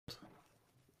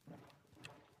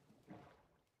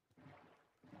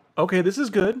Okay, this is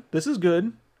good. This is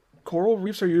good. Coral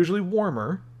reefs are usually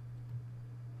warmer.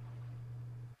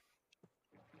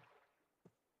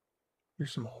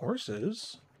 Here's some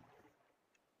horses.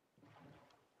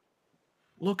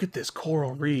 Look at this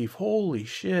coral reef. Holy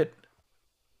shit.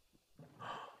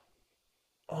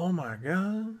 Oh my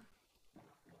god.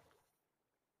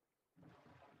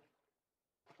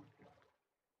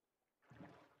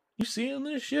 You seeing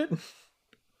this shit?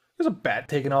 There's a bat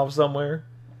taking off somewhere.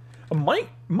 A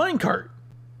minecart.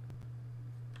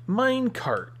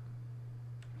 Minecart.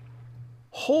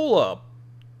 Hold up.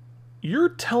 You're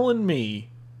telling me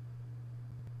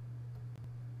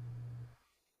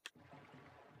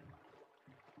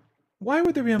why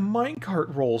would there be a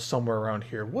minecart roll somewhere around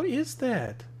here? What is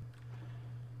that?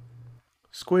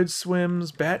 Squid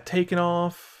swims, bat taking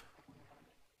off.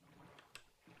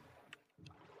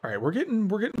 Alright, we're getting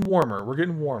warmer. We're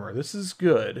getting warmer. This is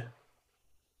good.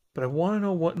 But I want to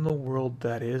know what in the world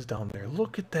that is down there.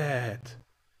 Look at that.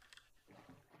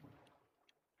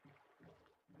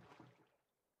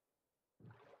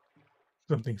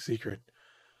 Something secret.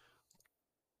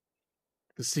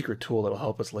 The secret tool that'll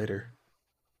help us later.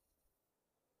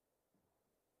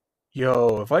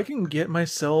 Yo, if I can get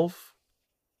myself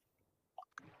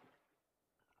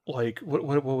like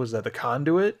what was that? The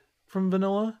conduit from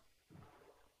vanilla?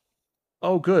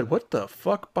 Oh good. What the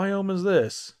fuck biome is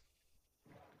this?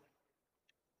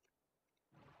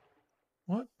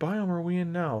 What biome are we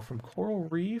in now? From coral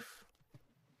reef?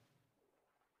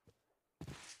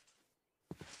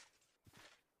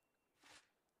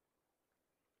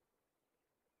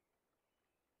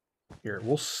 Here,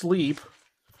 we'll sleep.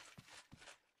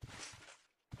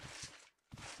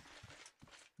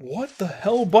 What the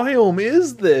hell biome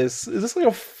is this? Is this like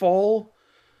a fall?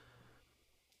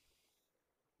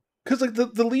 Because like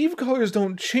the leaf colors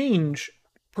don't change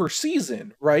per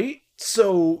season, right?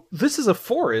 So this is a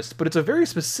forest, but it's a very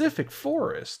specific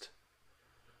forest.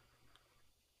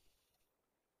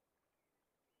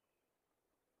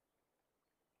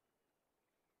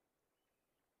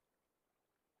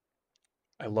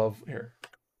 I love here.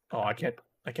 Oh, I can't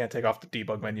take off the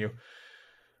debug menu.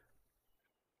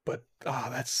 But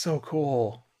that's so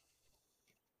cool.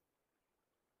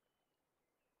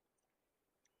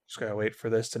 Just gotta wait for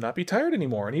this to not be tired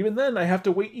anymore. And even then I have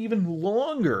to wait even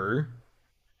longer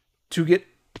to get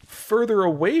further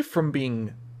away from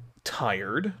being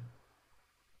tired.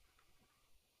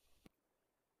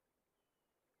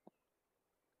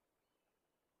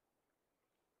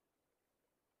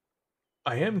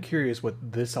 I am curious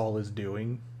what this all is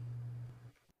doing.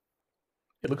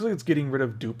 It looks like it's getting rid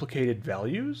of duplicated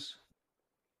values.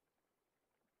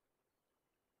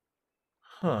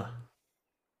 Huh.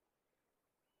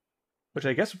 Which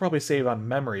I guess would probably save on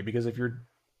memory, because if you're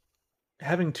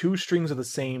having two strings of the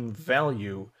same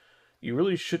value, you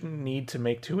really shouldn't need to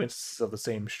make two instances of the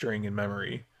same string in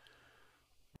memory.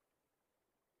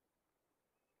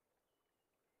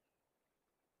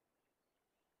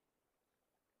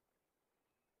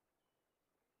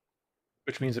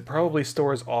 Which means it probably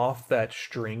stores off that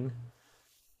string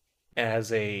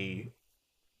as a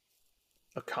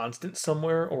constant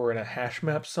somewhere, or in a hash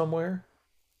map somewhere,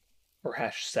 or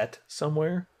hash set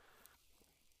somewhere.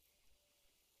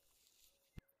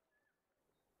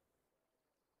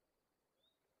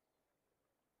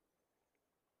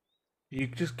 You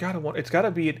just gotta want, it's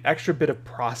gotta be an extra bit of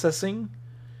processing,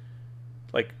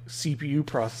 like CPU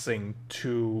processing,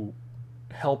 to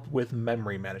help with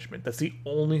memory management. That's the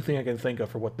only thing I can think of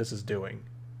for what this is doing.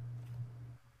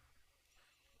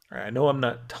 Alright, I know I'm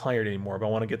not tired anymore, but I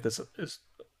want to get this as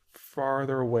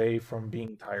farther away from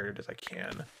being tired as I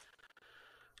can.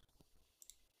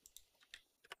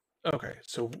 Okay,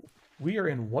 so we are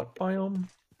in what biome?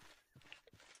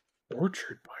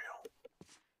 Orchard biome.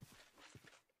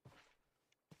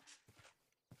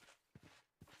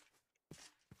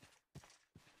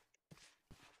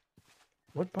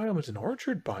 What biome is an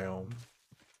orchard biome?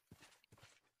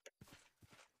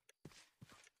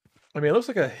 I mean, it looks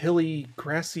like a hilly,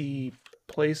 grassy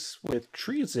place with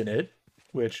trees in it,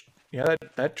 which, yeah,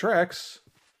 that tracks.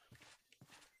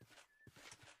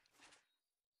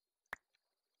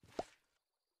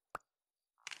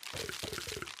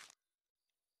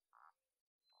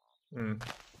 Hmm.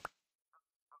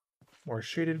 More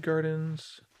shaded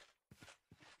gardens.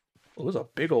 Oh, there's a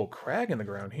big old crag in the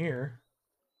ground here.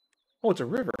 Oh, it's a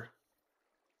river.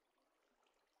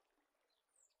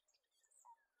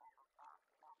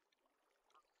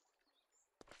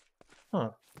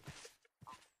 Huh.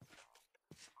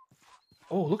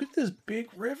 Oh, look at this big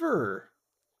river.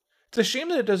 It's a shame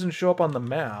that it doesn't show up on the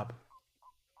map.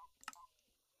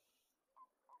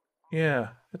 Yeah,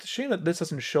 it's a shame that this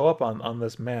doesn't show up on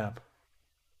this map.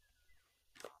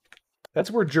 That's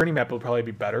where journey map will probably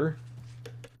be better.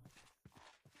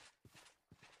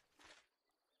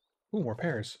 Ooh, more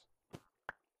pears.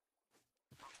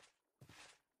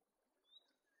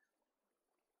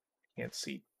 Can't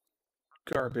see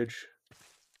garbage.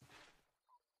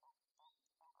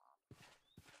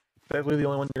 That really the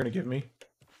only one you're gonna give me?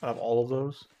 Out of all of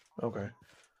those? Okay.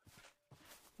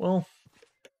 Well,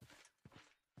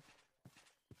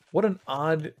 what an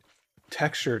odd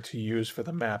texture to use for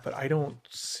the map, but I don't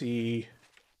see...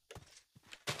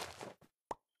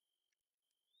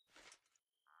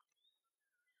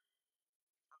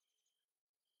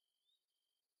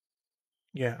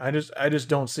 Yeah, I just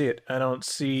don't see it. I don't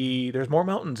see... There's more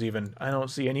mountains even. I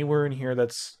don't see anywhere in here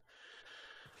that's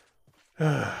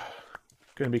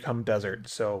gonna become desert,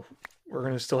 so we're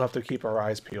gonna still have to keep our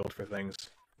eyes peeled for things.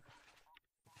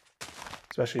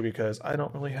 Especially because I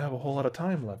don't really have a whole lot of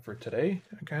time left for today.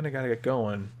 I kinda gotta get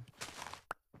going.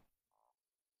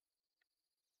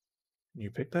 Can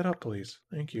you pick that up, please?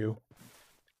 Thank you.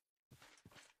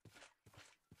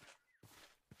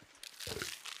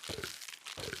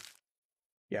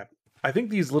 Yeah. I think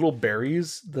these little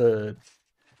berries, the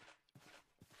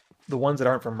ones that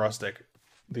aren't from Rustic,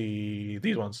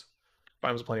 these ones,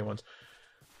 Biomes of Plenty ones,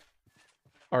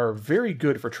 are very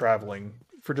good for traveling,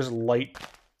 for just light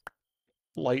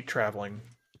traveling.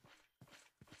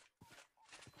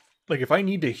 Like if I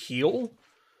need to heal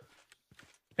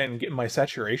and get my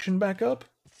saturation back up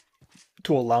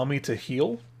to allow me to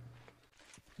heal,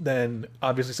 then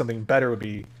obviously something bigger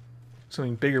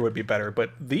would be better.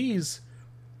 But these,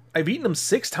 I've eaten them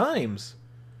 6 times,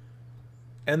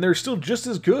 and they're still just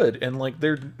as good. And like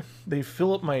they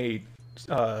fill up my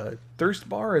thirst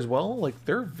bar as well. Like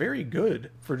they're very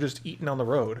good for just eating on the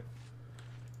road.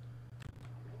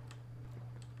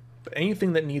 But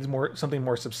anything that needs something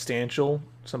more substantial,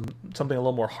 something a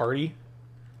little more hearty.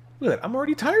 Look at that, I'm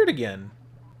already tired again.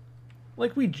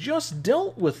 Like we just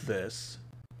dealt with this.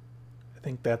 I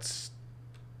think that's...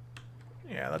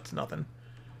 Yeah, that's nothing.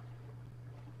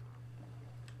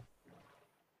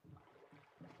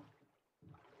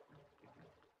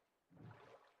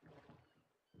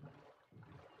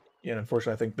 Yeah, and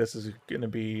unfortunately, I think this is going to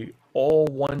be all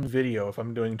one video if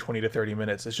I'm doing 20 to 30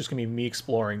 minutes. It's just going to be me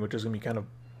exploring, which is going to be kind of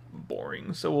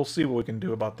boring. So we'll see what we can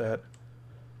do about that.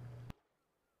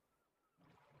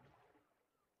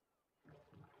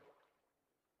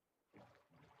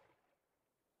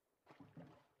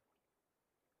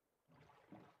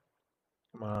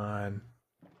 Come on.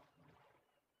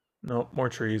 Nope, more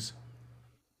trees.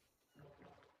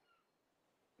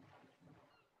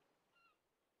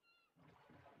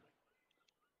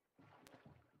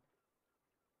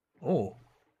 Oh.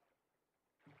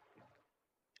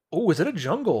 Oh, is it a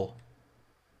jungle?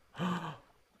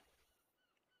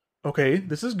 Okay,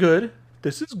 this is good.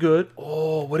 This is good.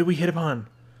 Oh, what did we hit upon?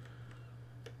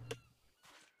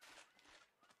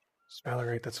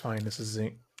 Sphalerite, that's fine. This is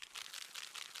zinc.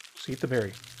 Just eat the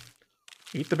berry.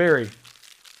 Eat the berry.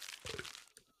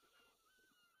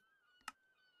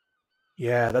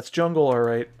 Yeah, that's jungle,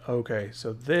 alright. Okay,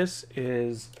 so this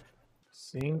is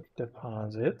zinc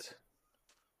deposit.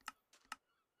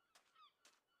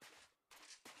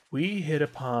 We hit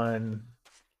upon...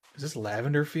 Is this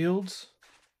lavender fields?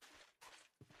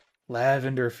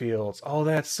 Lavender fields. Oh,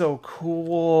 that's so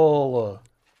cool.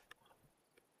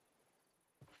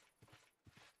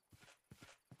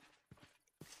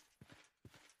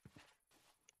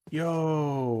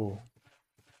 Yo.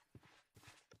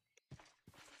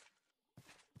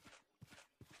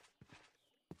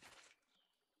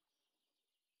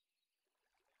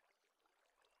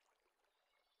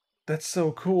 That's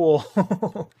so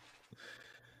cool.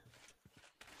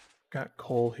 Got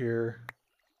coal here.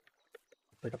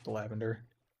 Pick up the lavender.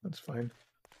 That's fine.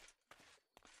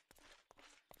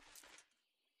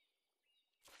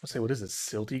 Let's say, what is this?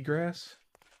 Silty grass?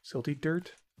 Silty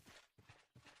dirt?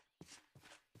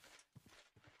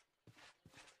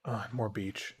 More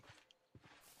beach.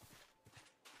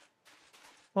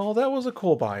 Well, that was a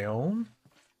cool biome.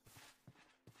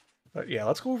 But yeah,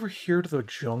 let's go over here to the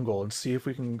jungle and see if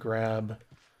we can grab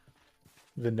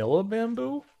vanilla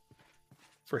bamboo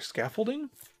for scaffolding.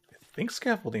 I think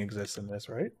scaffolding exists in this,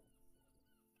 right?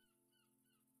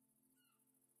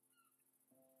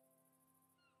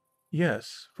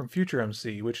 Yes, from Future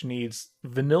MC, which needs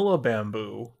vanilla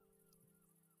bamboo.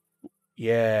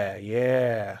 Yeah,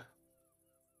 yeah.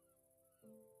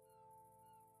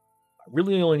 I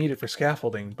really only need it for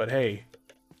scaffolding, but hey.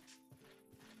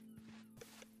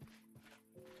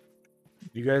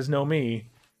 You guys know me.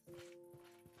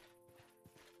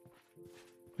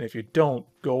 And if you don't,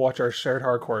 go watch our Shared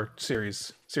Hardcore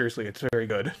series. Seriously, it's very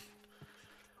good.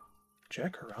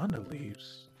 Jacaranda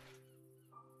leaves.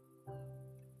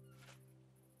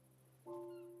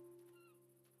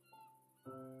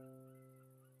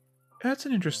 That's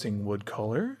an interesting wood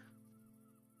color.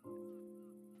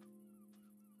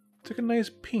 It's like a nice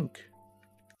pink.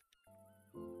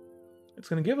 It's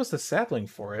going to give us the sapling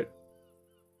for it.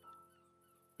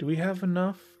 Do we have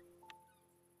enough?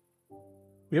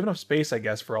 We have enough space, I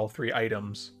guess, for all 3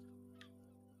 items.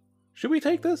 Should we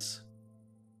take this?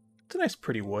 It's a nice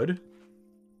pretty wood.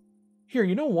 Here,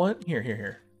 you know what?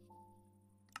 Here.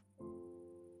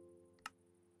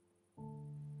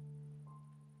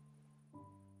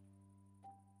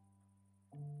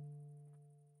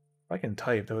 If I can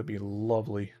type, that would be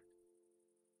lovely.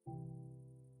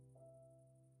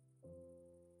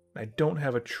 I don't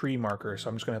have a tree marker, so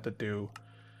I'm just going to have to do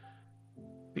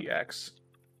the X.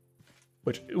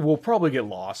 Which will probably get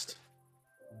lost.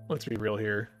 Let's be real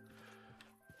here.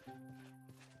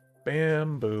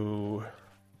 Bamboo.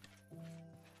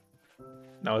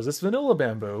 Now, is this vanilla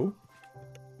bamboo?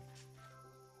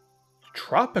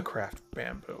 Tropicraft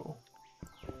bamboo.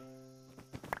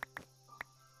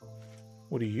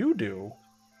 What do you do?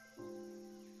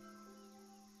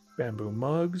 Bamboo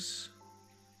mugs.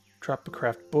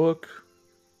 Tropicraft book.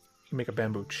 You can make a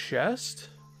bamboo chest.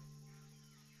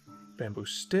 Bamboo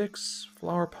sticks.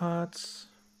 Flower pots.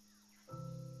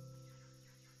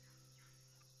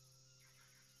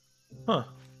 Huh.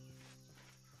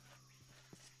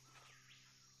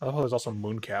 I love how there's also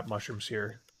mooncap mushrooms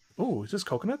here. Ooh, is this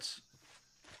coconuts?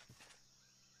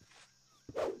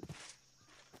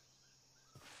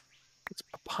 It's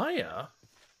papaya.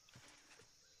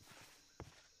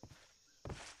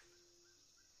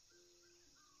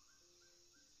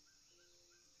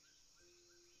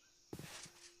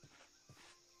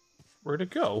 Where'd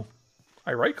it go?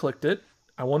 I right-clicked it.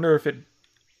 I wonder if it...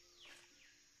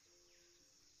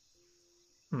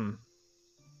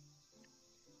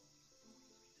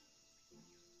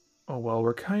 Oh, well,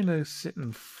 we're kind of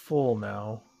sitting full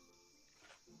now.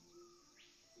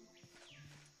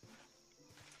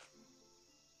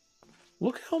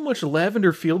 Look how much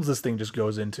lavender fields this thing just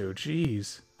goes into. Jeez.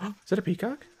 Is that a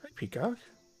peacock? Hi, peacock.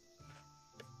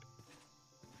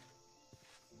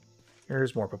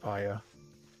 Here's more papaya.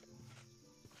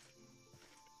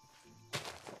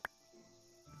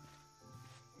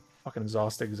 Fucking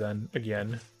exhausting Zen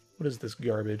again. What is this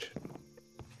garbage?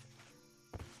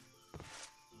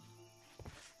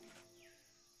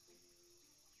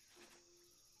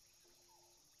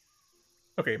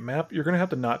 Okay, map, you're gonna have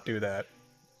to not do that.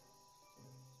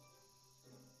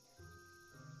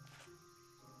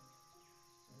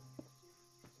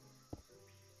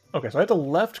 Okay, so I have to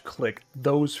left-click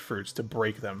those fruits to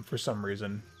break them for some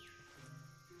reason.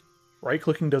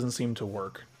 Right-clicking doesn't seem to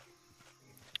work.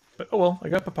 But, oh well, I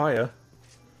got papaya.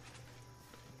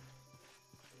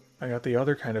 I got the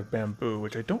other kind of bamboo,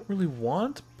 which I don't really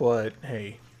want, but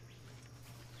hey.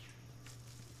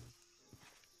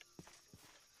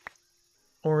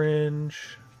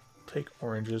 Orange. Take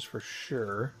oranges for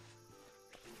sure.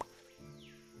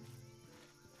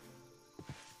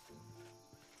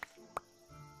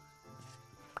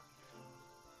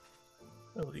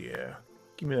 Oh yeah.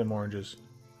 Give me them oranges.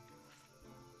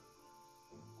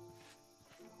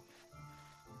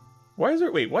 Why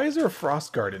is there a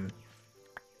frost garden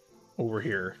over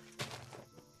here?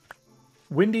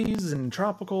 Windies and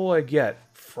tropical, I get.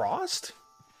 Frost?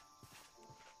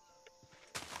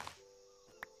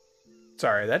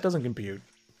 Sorry, that doesn't compute.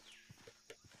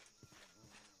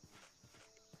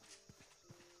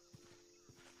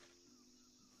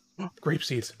 Grape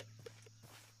seeds.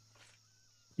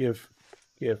 Give.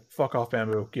 Give. Fuck off,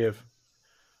 bamboo. Give.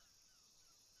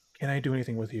 Can I do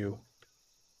anything with you?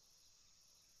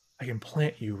 I can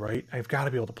plant you, right? I've got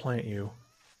to be able to plant you.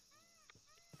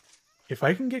 If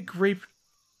I can get grape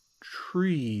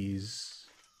trees...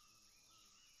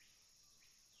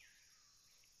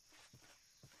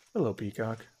 Hello,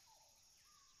 peacock.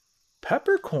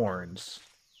 Peppercorns.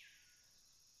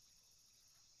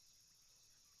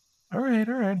 Alright,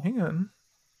 hang on.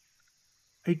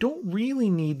 I don't really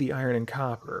need the iron and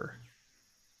copper.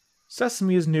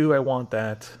 Sesame is new, I want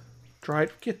that.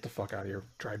 Dried... Get the fuck out of here,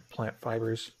 dried plant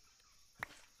fibers.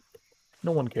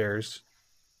 No one cares.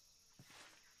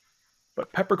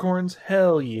 But peppercorns,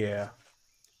 hell yeah.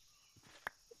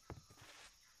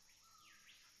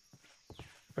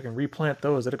 If I can replant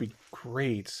those, that'd be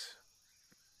great.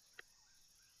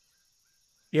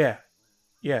 Yeah.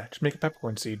 Yeah, just make a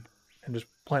peppercorn seed and just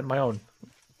plant my own.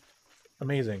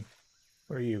 Amazing.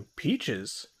 Where are you?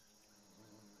 Peaches?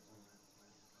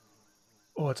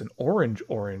 Oh, it's an orange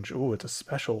orange. Oh, it's a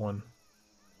special one.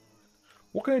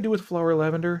 What can I do with flower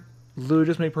lavender? Literally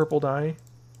just make purple dye?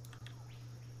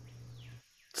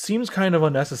 Seems kind of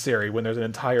unnecessary when there's an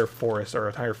entire forest or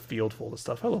an entire field full of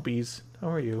stuff. Hello, bees.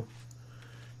 How are you?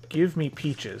 Give me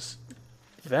peaches.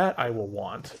 That I will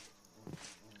want.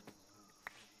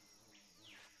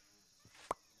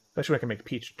 Especially when I can make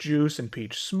peach juice and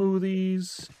peach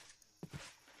smoothies.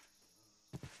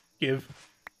 Give.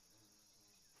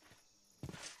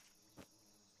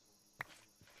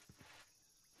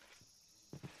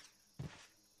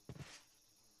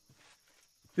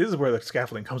 This is where the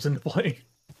scaffolding comes into play.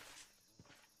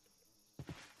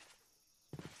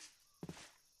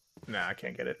 Nah, I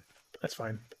can't get it. That's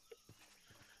fine.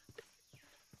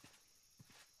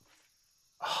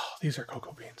 Oh, these are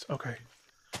cocoa beans. Okay.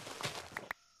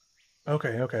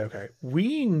 Okay.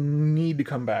 We need to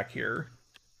come back here.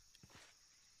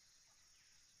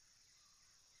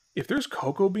 If there's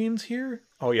cocoa beans here...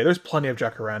 Oh yeah, there's plenty of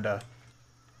jacaranda.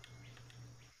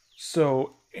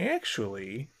 So,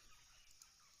 actually...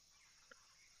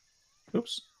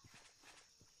 Oops.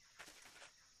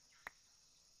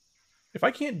 If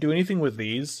I can't do anything with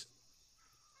these,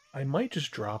 I might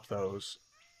just drop those.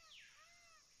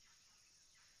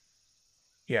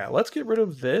 Yeah, let's get rid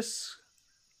of this.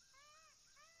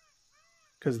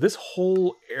 Because this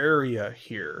whole area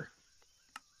here...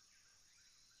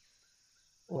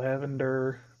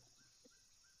 Lavender...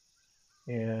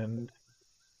 And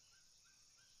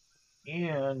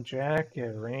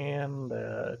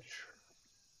jacaranda...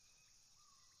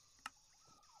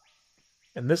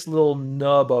 And this little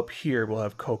nub up here will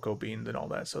have cocoa beans and all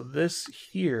that. So this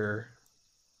here...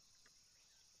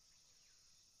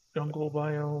 Jungle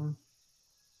biome.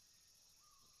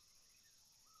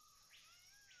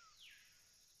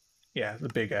 Yeah, the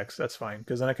big X, that's fine.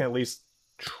 Because then I can at least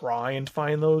try and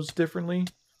find those differently.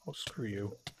 Oh, screw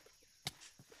you.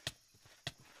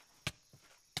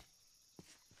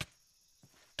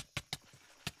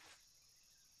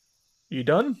 You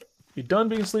done? You done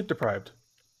being sleep deprived?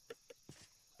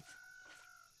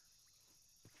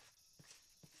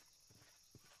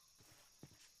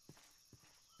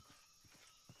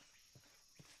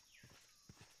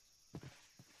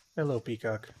 Hello,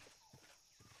 peacock.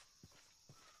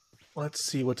 Let's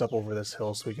see what's up over this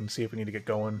hill so we can see if we need to get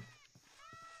going.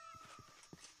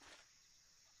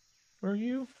 Where are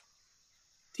you?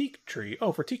 Teak tree.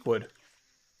 Oh, for teak wood.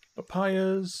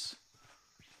 Papayas.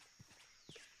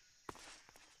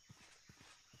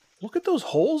 Look at those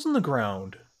holes in the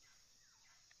ground.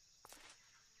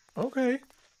 Okay.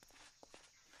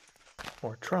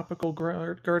 More tropical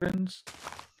gardens.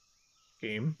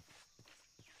 Game.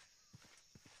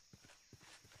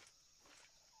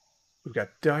 We've got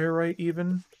diorite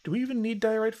even. Do we even need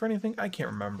diorite for anything? I can't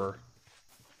remember.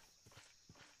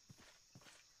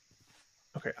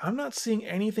 Okay, I'm not seeing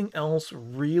anything else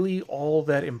really all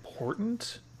that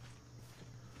important.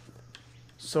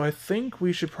 So I think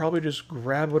we should probably just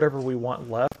grab whatever we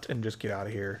want left and just get out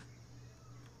of here.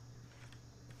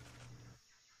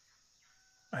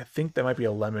 I think that might be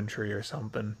a lemon tree or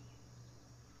something.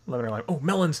 Lemon or lime. Oh,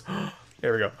 melons!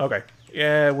 There we go. Okay.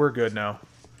 Yeah, we're good now.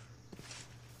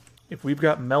 If we've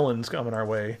got melons coming our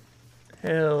way,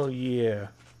 hell yeah.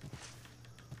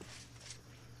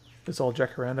 This all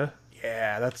jacaranda?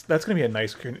 Yeah, that's gonna be a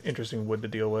nice, interesting wood to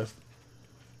deal with.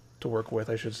 To work with,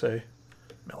 I should say.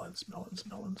 Melons.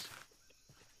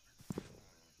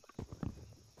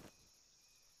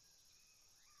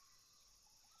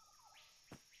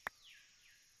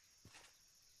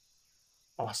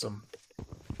 Awesome.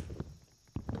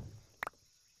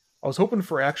 I was hoping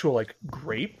for actual, like,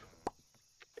 grape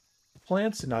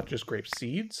plants and not just grape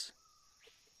seeds.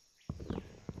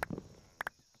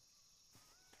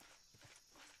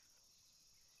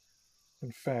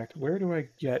 In fact, where do I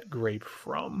get grape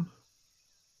from?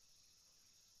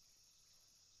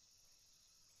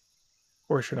 Of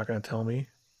course you're not going to tell me.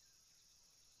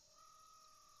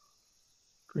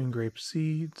 Green grape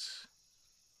seeds.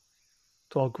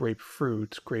 It's all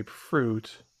grapefruit.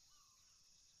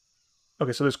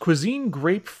 Okay, so there's cuisine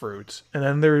grapefruit, and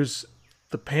then there's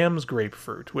the Pam's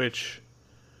grapefruit, which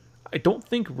I don't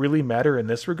think really matter in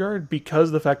this regard, because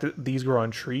of the fact that these grow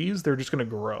on trees, they're just going to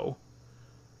grow.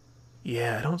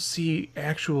 Yeah, I don't see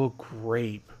actual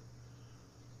grape.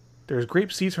 There's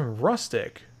grape seeds from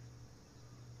rustic.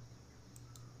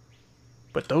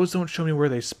 But those don't show me where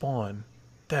they spawn.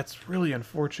 That's really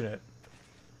unfortunate.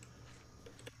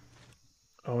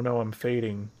 Oh no, I'm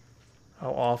fading.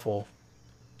 How awful.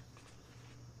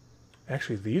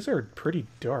 Actually, these are pretty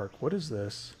dark. What is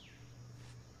this?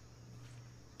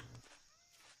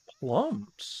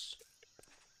 Plums.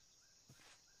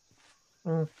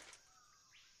 Well,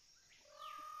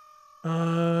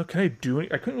 can I do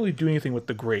I couldn't really do anything with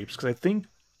the grapes, because I think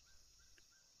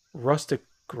rustic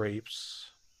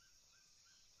grapes,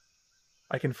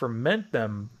 I can ferment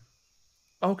them.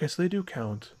 Okay, so they do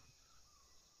count.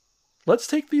 Let's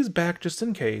take these back just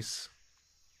in case.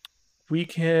 We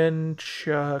can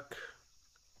chuck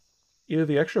either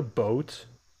the extra boat.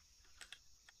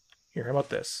 Here, how about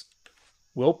this?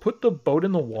 We'll put the boat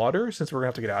in the water since we're gonna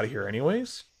have to get out of here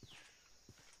anyways.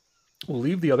 We'll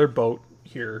leave the other boat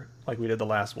here like we did the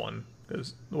last one,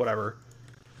 because whatever.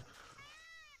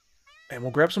 And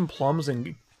we'll grab some plums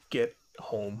and get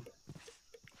home.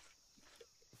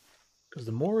 Because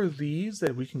the more of these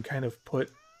that we can kind of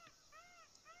put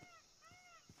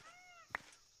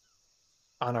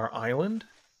on our island.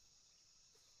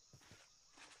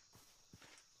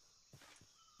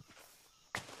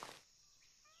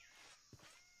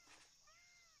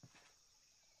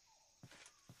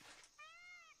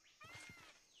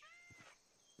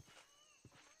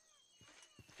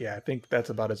 Yeah, I think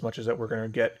that's about as much as that we're going to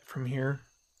get from here.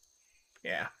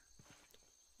 Yeah.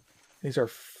 These are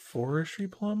forestry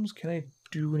plums. Can I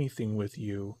do anything with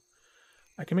you?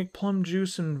 I can make plum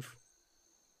juice and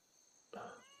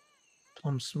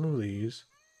plum smoothies.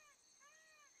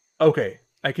 Okay,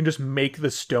 I can just make the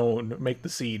stone, make the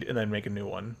seed, and then make a new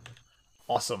one.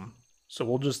 Awesome. So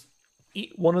we'll just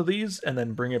eat one of these and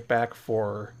then bring it back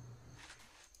for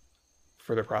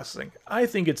further processing. I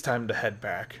think it's time to head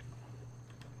back.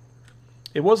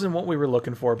 It wasn't what we were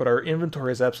looking for, but our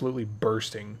inventory is absolutely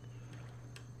bursting.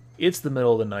 It's the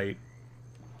middle of the night.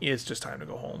 It's just time to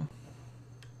go home.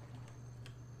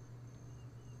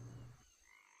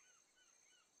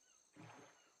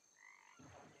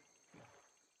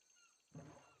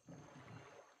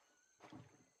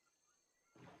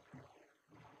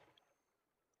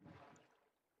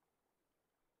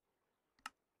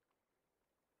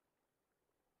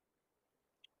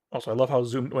 Also, I love how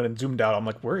when it zoomed out, I'm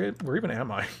like, where even am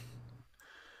I?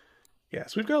 Yeah,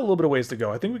 so we've got a little bit of ways to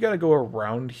go. I think we got to go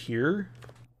around here.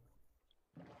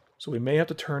 So we may have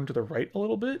to turn to the right a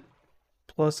little bit.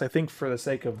 Plus, I think for the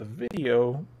sake of the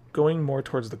video, going more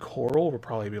towards the coral would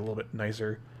probably be a little bit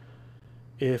nicer.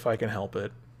 If I can help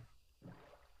it.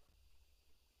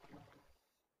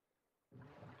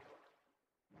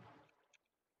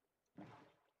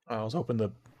 I was hoping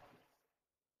the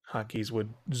hotkeys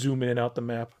would zoom in and out the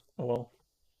map. Oh well.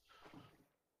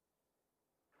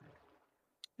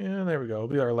 Yeah, there we go. It'll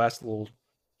be our last little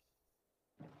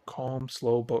calm,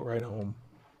 slow boat ride home.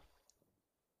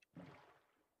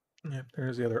 Yep,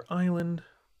 there's the other island.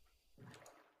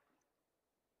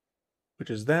 Which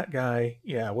is that guy.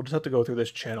 Yeah, we'll just have to go through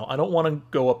this channel. I don't want to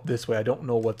go up this way. I don't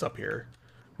know what's up here.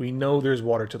 We know there's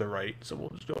water to the right, so we'll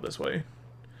just go this way.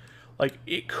 Like,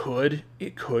 it could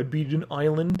be an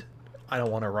island. I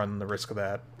don't want to run the risk of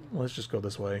that. Let's just go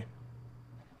this way.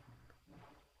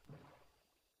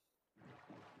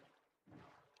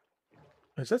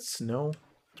 Is that snow?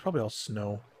 It's probably all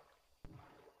snow.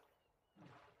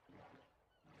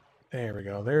 There we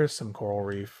go. There's some coral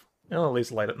reef. I'll at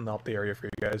least light up the area for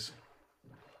you guys.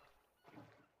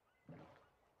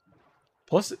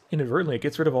 Plus, inadvertently, it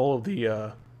gets rid of all of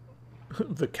the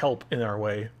the kelp in our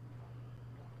way.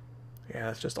 Yeah,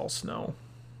 it's just all snow.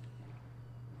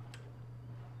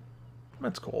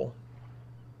 That's cool.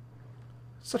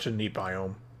 Such a neat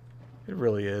biome. It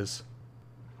really is.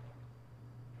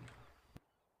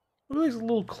 Look at these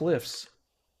little cliffs.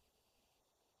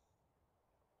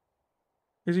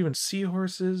 There's even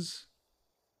seahorses.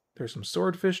 There's some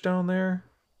swordfish down there.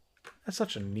 That's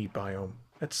such a neat biome.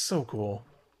 That's so cool.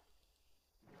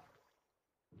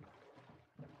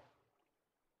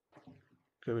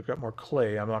 Okay, we've got more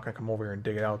clay. I'm not going to come over here and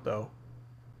dig it out, though.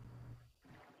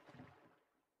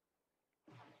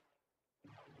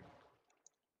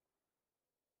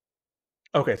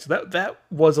 Okay, so that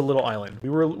was a little island.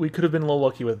 We could have been a little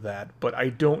lucky with that, but I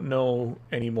don't know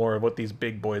anymore what these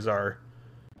big boys are.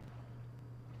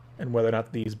 And whether or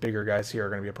not these bigger guys here are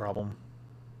going to be a problem.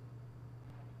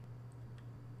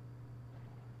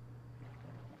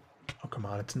 Oh, come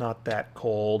on, it's not that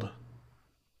cold.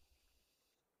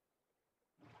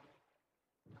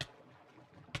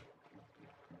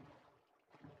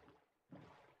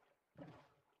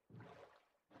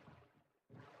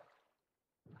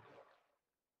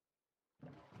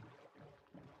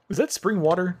 Is that spring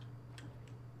water?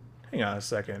 Hang on a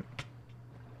second.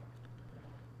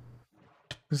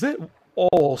 Is that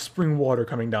all spring water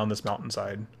coming down this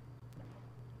mountainside?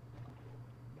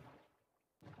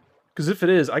 Because if it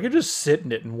is, I could just sit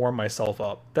in it and warm myself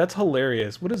up. That's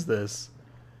hilarious. What is this?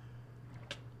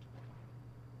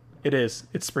 It is.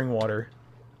 It's spring water.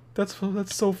 That's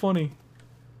so funny.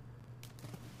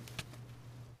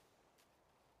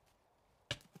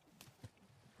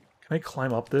 Can I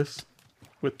climb up this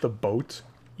with the boat?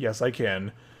 Yes, I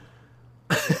can.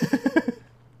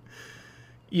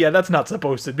 Yeah, that's not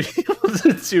supposed to be able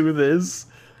to do this.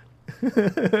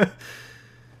 I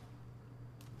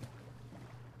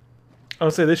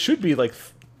would say this should be, like,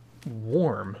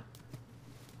 warm.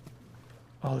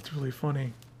 Oh, that's really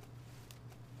funny.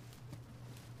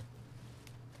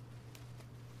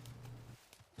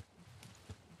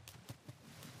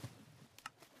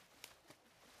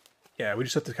 Yeah, we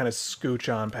just have to kind of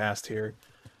scooch on past here.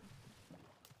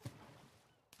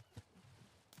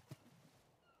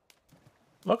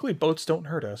 Luckily, boats don't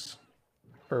hurt us.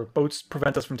 Or boats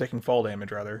prevent us from taking fall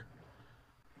damage, rather.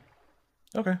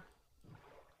 Okay.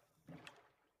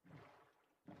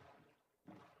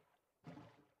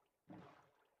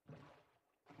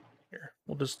 Here,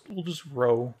 we'll just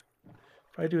row.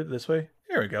 If I do it this way,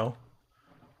 there we go.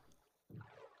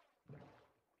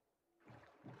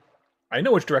 I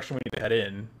know which direction we need to head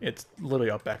in. It's literally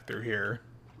up back through here.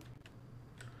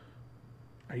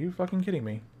 Are you fucking kidding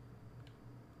me?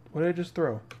 What did I just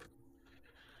throw?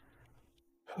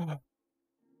 Son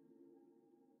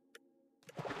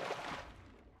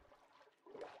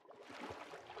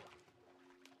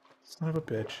of a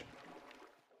bitch.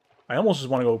 I almost just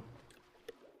want to go...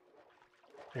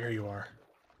 There you are.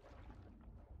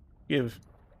 Give.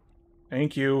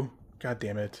 Thank you. God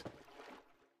damn it.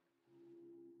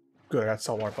 Good, I got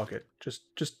saltwater bucket.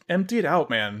 Just empty it out,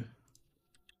 man.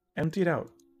 Empty it out.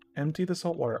 Empty the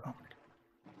saltwater. Oh my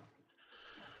God.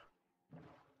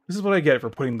 This is what I get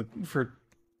for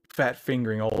fat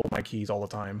fingering all of my keys all the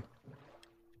time.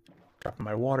 Dropping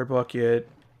my water bucket.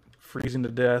 Freezing to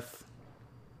death.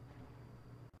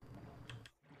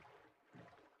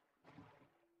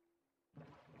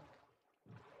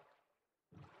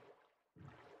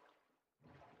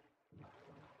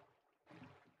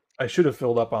 I should have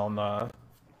filled up on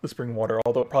the spring water,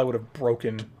 although it probably would have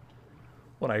broken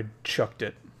when I chucked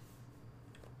it.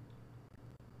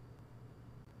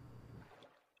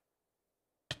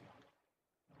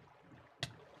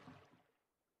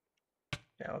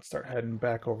 Yeah, let's start heading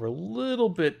back over a little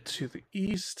bit to the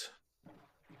east.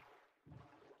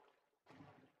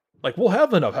 Like, we'll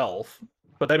have enough health,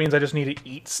 but that means I just need to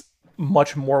eat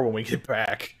much more when we get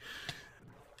back.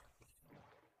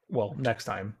 Well, next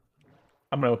time.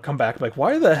 I'm gonna come back like,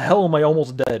 why the hell am I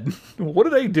almost dead? What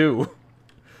did I do?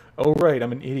 Oh right,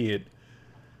 I'm an idiot.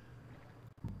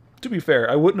 To be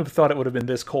fair, I wouldn't have thought it would have been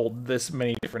this cold, this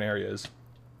many different areas.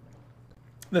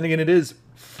 Then again, it is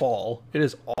fall. It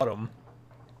is autumn.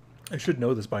 I should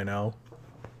know this by now.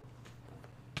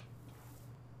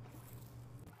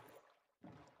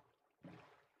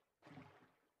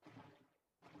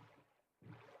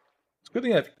 It's a good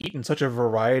thing I've eaten such a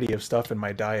variety of stuff in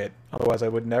my diet. Otherwise, I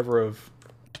would never have...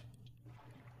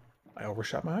 I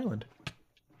overshot my island.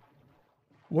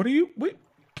 What are you... Wait.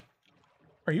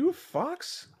 Are you a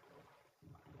fox?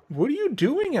 What are you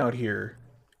doing out here?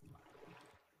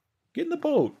 Get in the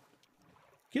boat.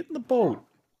 Get in the boat.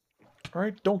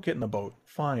 Alright, don't get in the boat.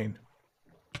 Fine.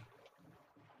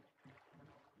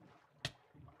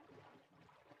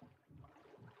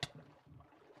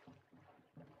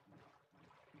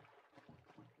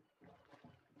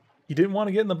 He didn't want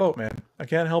to get in the boat, man. I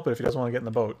can't help it if he doesn't want to get in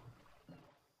the boat.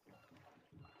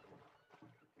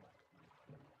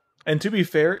 And to be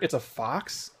fair, it's a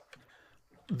fox.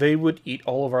 They would eat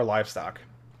all of our livestock.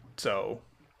 So...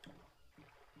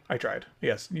 I tried.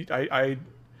 Yes,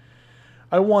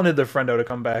 I wanted the friendo to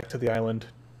come back to the island.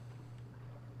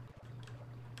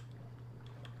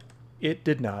 It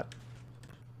did not.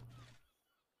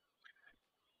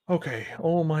 Okay,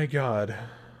 oh my god.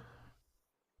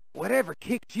 Whatever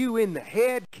kicked you in the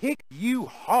head kicked you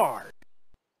hard.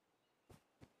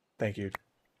 Thank you.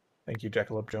 Thank you,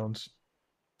 Jackalope Jones.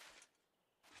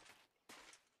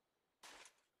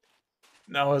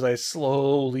 Now as I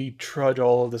slowly trudge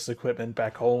all of this equipment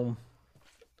back home.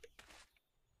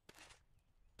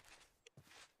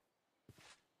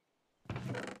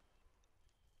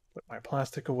 Put my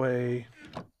plastic away.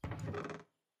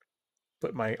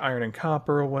 Put my iron and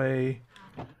copper away.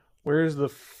 Where's the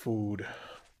food?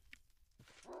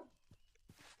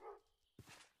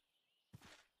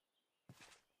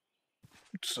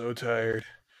 So tired.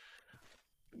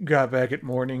 Got back at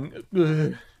morning.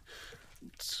 Ugh.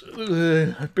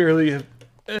 I barely have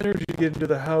energy to get into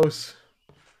the house.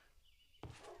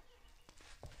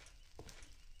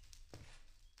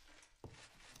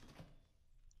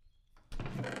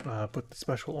 Put the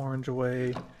special orange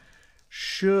away.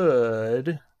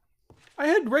 Should... I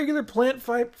had regular plant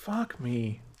fiber. Fuck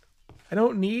me. I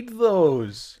don't need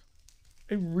those.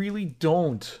 I really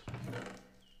don't.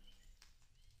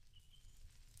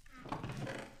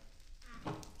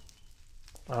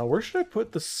 Where should I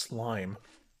put the slime?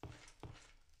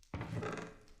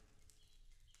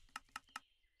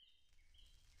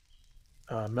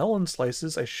 Melon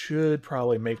slices. I should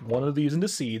probably make one of these into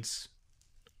seeds.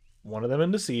 One of them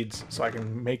into seeds, so I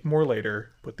can make more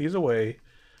later. Put these away.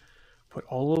 Put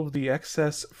all of the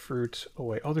excess fruit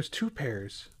away. Oh, there's two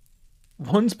pairs.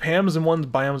 One's Pam's and one's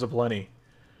Biomes of Plenty.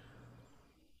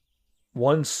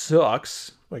 One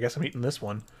sucks. I guess I'm eating this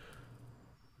one.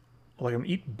 Well, I can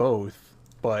eat both,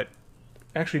 but...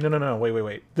 Actually, no.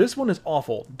 Wait. This one is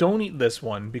awful. Don't eat this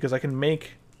one, because I can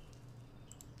make...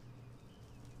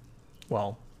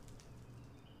 Well...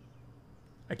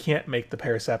 I can't make the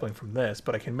pear sapling from this,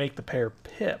 but I can make the pear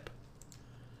pip.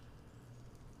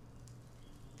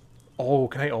 Oh,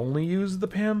 can I only use the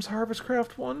Pam's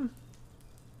Harvestcraft one?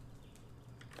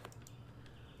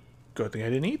 Good thing I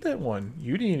didn't eat that one.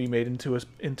 You need to be made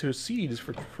into seeds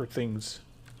for things.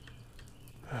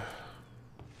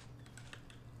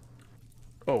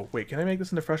 Oh, wait, can I make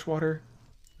this into fresh water?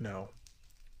 No.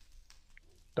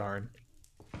 Darn.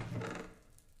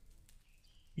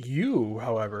 You,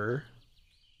 however...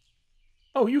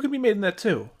 Oh, you can be made in that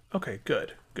too. Okay,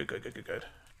 good. Good.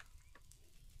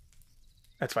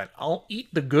 That's fine. I'll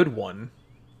eat the good one.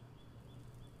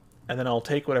 And then I'll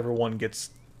take whatever one gets...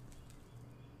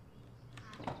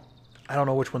 I don't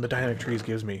know which one the dynamic trees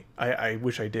gives me. I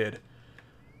wish I did.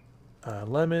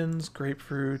 Lemons,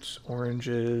 grapefruits,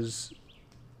 oranges,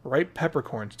 ripe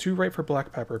peppercorns. 2 ripe for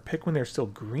black pepper. Pick when they're still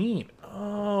green.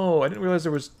 Oh, I didn't realize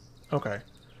there was... Okay.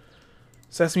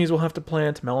 Sesames we'll have to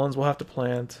plant. Melons we'll have to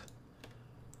plant.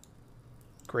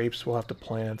 Grapes we'll have to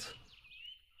plant.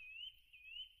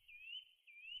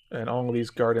 And all of these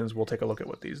gardens, we'll take a look at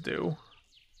what these do.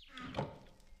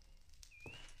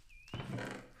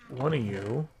 One of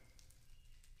you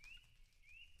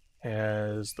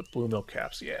has the blue milk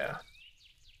caps, yeah.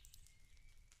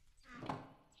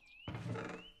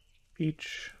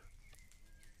 Peach.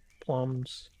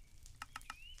 Plums.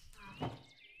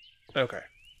 Okay.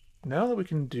 Now that we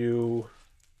can do...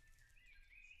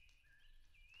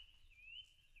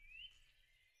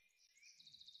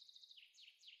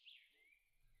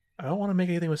 I don't want to make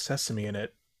anything with sesame in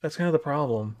it. That's kind of the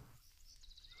problem.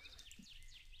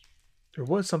 There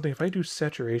was something, if I do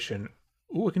saturation...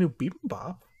 Ooh, I can do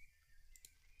bibimbap.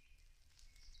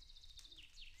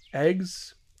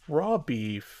 Eggs, raw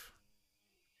beef,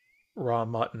 raw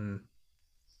mutton.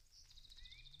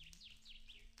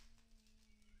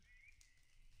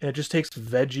 And it just takes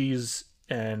veggies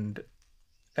and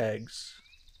eggs.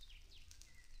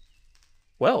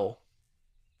 Well,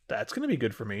 that's going to be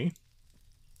good for me.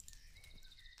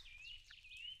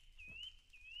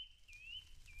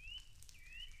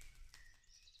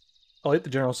 I'll eat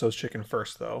the General Tso's chicken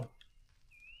first, though.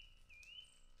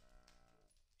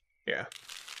 Yeah.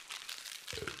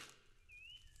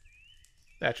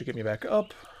 That should get me back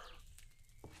up.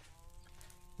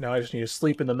 Now I just need to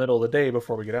sleep in the middle of the day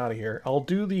before we get out of here. I'll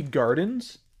do the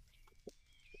gardens,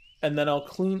 and then I'll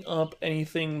clean up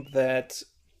anything that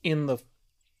in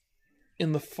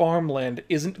the farmland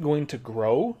isn't going to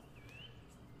grow,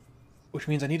 which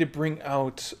means I need to bring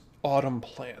out autumn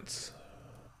plants.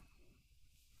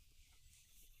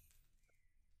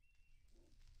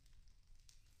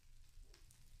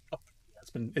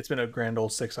 It's been a grand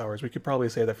old 6 hours. We could probably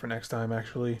save that for next time,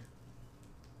 actually.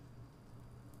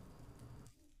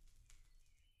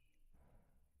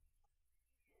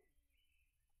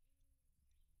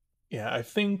 Yeah, I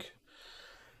think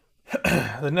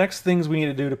the next things we need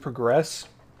to do to progress,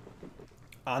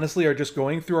 honestly, are just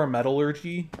going through our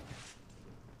metallurgy,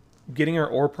 getting our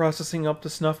ore processing up to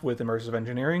snuff with immersive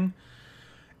engineering,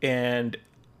 and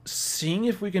seeing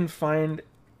if we can find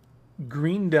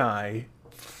green dye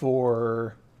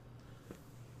for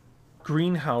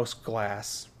greenhouse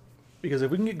glass. Because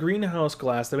if we can get greenhouse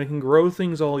glass, then we can grow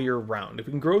things all year round. If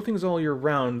we can grow things all year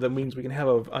round, that means we can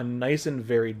have a nice and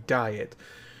varied diet.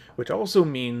 Which also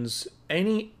means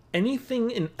anything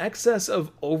in excess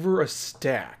of over a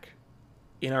stack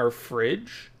in our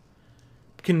fridge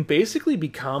can basically be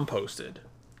composted.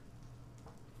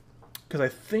 Because I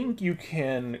think you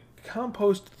can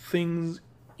compost things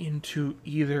into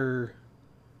either...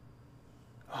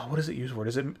 Oh, what does it use for?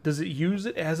 Does it use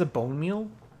it as a bone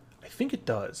meal? I think it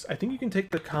does. I think you can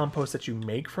take the compost that you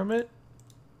make from it.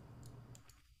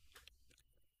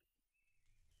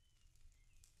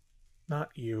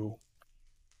 Not you.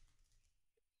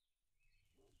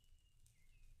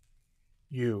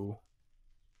 You.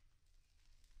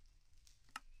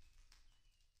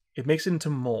 It makes it into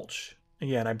mulch.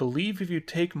 Yeah, and I believe if you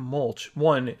take mulch,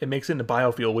 one, it makes it into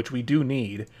biofuel, which we do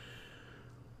need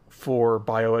for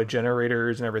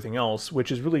biogenerators and everything else,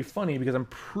 which is really funny because I'm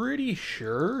pretty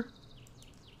sure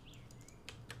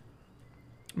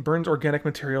burns organic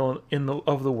material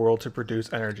of the world to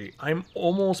produce energy. I'm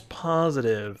almost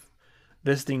positive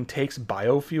this thing takes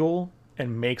biofuel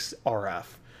and makes RF,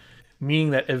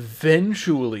 meaning that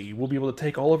eventually we'll be able to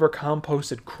take all of our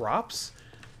composted crops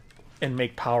and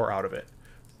make power out of it.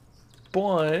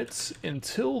 But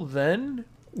until then,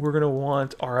 we're going to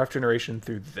want RF generation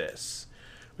through this,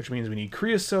 which means we need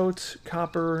creosote,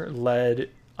 copper, lead,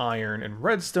 iron, and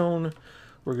redstone.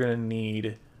 We're going to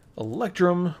need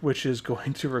electrum, which is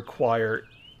going to require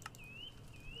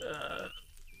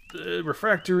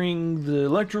refractoring the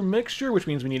electrum mixture, which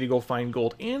means we need to go find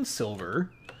gold and silver.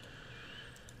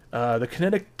 The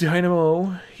kinetic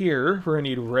dynamo here, we're going to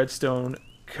need redstone,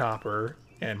 copper,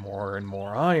 and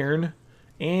more iron,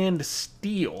 and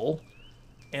steel,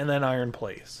 and then iron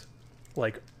plates.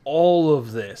 Like, all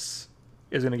of this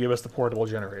is going to give us the portable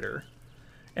generator.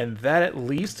 And that at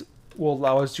least will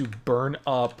allow us to burn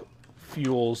up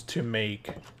fuels to make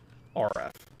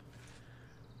RF.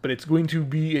 But it's going to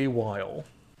be a while.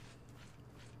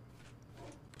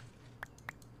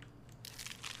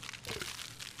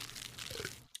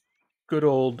 Good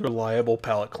old reliable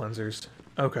palette cleansers.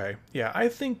 Okay, yeah, I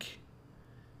think...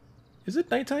 Is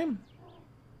it nighttime?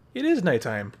 It is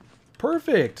nighttime.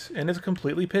 Perfect! And it's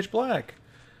completely pitch black.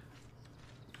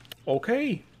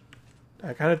 Okay.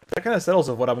 That kind of settles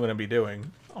of what I'm going to be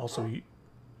doing. Also,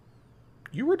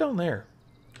 you were down there.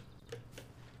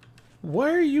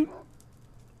 Why are you...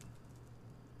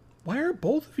 Why are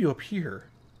both of you up here?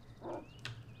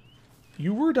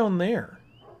 You were down there.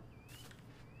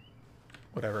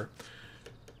 Whatever.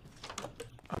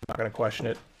 I'm not going to question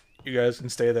it. You guys can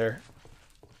stay there.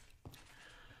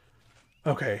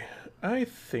 Okay, I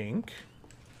think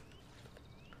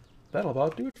that'll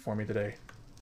about do it for me today.